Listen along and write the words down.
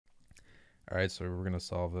All right, so we're going to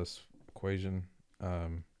solve this equation.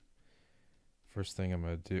 First thing I'm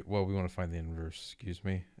going to do, well, we want to find the inverse, excuse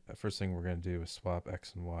me. First thing we're going to do is swap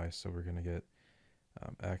x and y. So we're going to get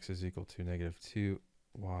x is equal to negative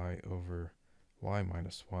 2y over y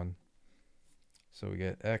minus 1. So we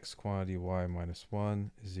get x quantity y minus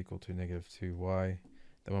 1 is equal to negative 2y.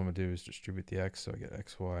 Then what I'm going to do is distribute the x, so I get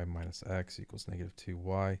xy minus x equals negative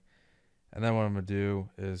 2y. And then what I'm going to do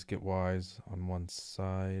is get y's on one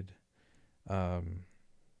side,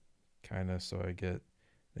 so I get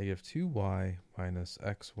negative 2y minus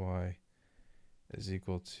xy is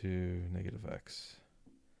equal to negative x.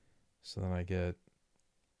 So then I get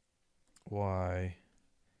y,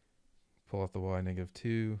 pull out the y, negative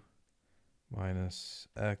 2 minus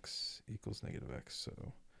x equals negative x.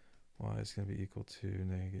 So y is going to be equal to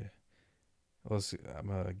negative, I'm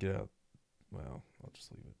going to get out, well, I'll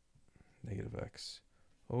just leave it, negative x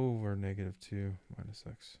over negative 2 minus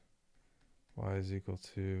x. Y is equal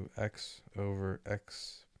to x over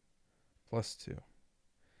x plus 2,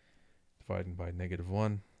 divided by negative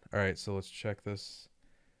 1. All right, so let's check this,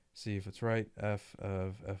 see if it's right. F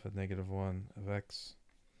of negative 1 of x,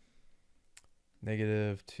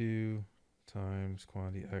 negative 2 times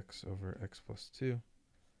quantity x over x plus 2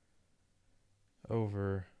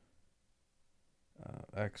 over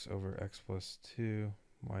x over x plus 2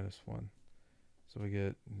 minus 1. So we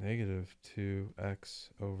get negative 2x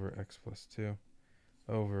over x plus 2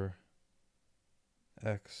 over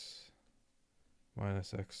x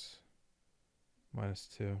minus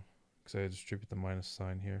 2, because I distribute the minus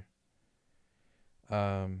sign here,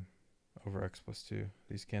 over x plus 2.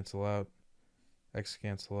 These cancel out. X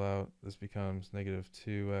cancel out. This becomes negative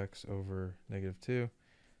 2x over negative 2.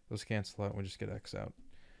 Those cancel out and we just get x out.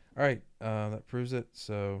 All right, that proves it.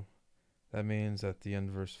 So that means that the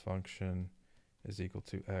inverse function is equal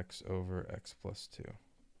to x over x plus 2.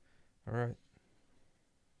 All right.